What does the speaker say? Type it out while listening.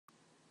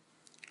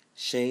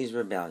Shays'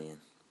 Rebellion.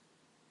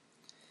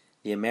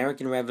 The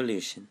American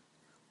Revolution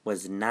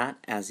was not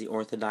as the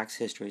orthodox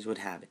histories would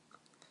have it,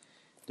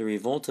 the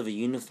revolt of a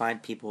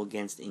unified people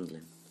against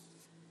England.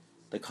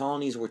 The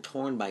colonies were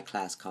torn by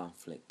class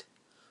conflict,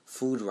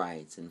 food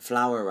riots and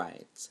flour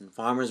riots and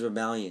farmers'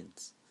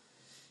 rebellions.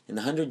 In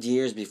the 100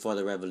 years before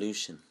the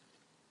Revolution,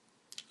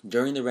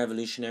 during the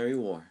Revolutionary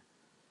War,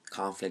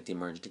 conflict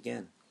emerged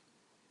again.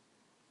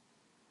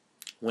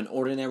 When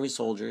ordinary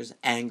soldiers,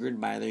 angered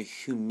by their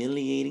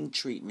humiliating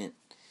treatment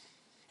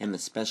and the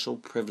special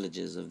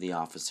privileges of the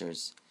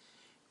officers,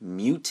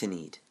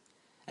 mutinied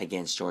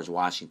against George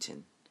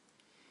Washington,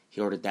 he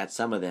ordered that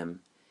some of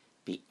them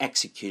be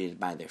executed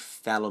by their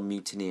fellow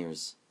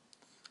mutineers.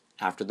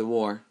 After the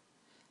war,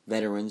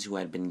 veterans who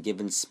had been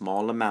given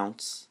small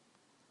amounts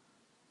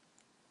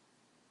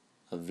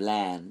of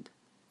land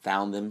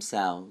found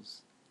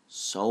themselves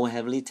so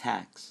heavily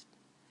taxed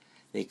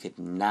they could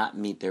not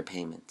meet their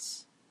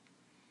payments.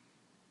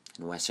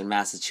 In western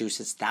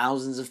Massachusetts,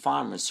 thousands of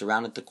farmers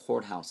surrounded the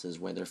courthouses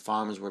where their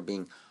farms were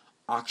being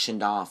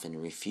auctioned off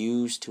and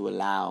refused to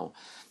allow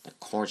the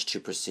courts to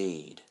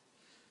proceed.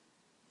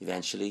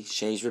 Eventually,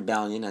 Shays'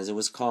 Rebellion, as it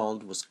was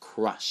called, was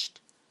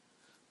crushed,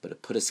 but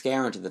it put a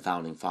scare into the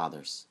Founding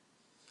Fathers.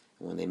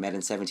 And when they met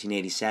in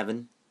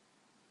 1787,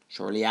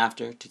 shortly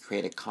after, to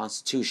create a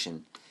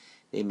constitution,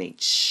 they made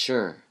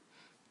sure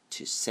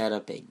to set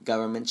up a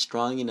government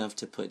strong enough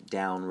to put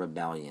down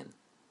rebellion.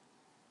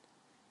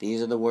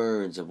 These are the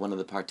words of one of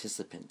the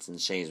participants in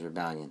Shays'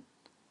 Rebellion,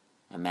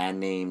 a man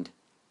named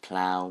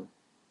Plow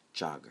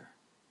Jogger.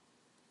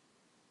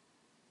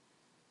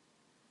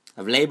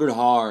 I've labored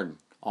hard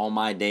all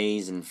my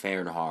days and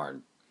fared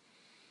hard.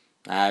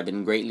 I have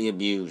been greatly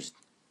abused.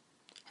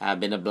 Have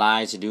been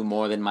obliged to do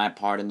more than my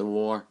part in the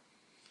war.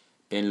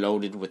 Been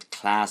loaded with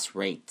class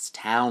rates,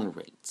 town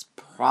rates,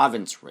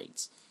 province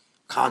rates,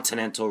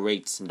 continental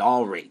rates, and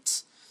all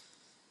rates.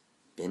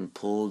 Been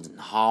pulled and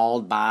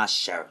hauled by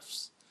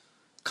sheriffs,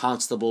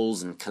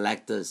 constables, and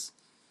collectors,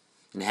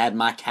 and had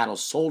my cattle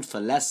sold for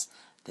less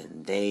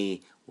than they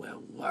were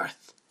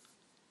worth.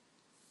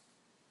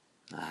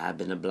 I have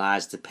been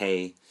obliged to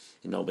pay,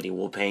 and nobody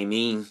will pay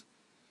me.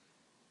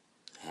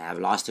 I have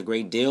lost a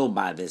great deal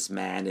by this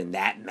man, and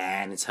that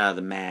man, and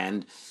t'other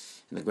man,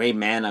 and the great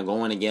man are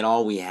going to get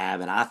all we have,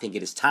 and I think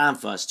it is time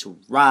for us to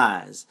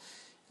rise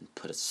and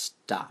put a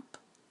stop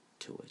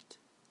to it,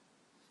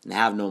 and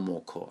have no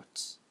more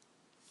courts,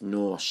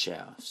 nor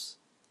sheriffs,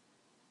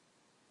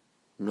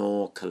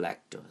 nor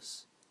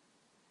collectors,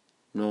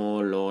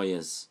 nor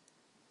lawyers.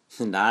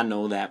 And I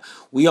know that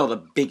we are the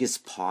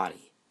biggest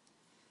party.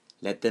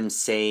 Let them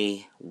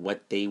say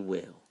what they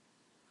will.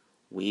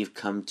 We've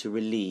come to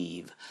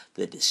relieve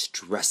the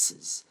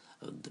distresses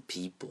of the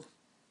people.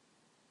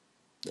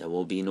 There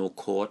will be no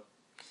court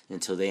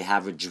until they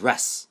have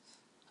redress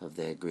of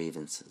their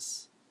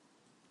grievances.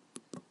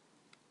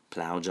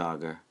 Plow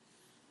Jogger,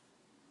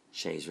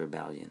 Shays'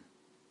 Rebellion.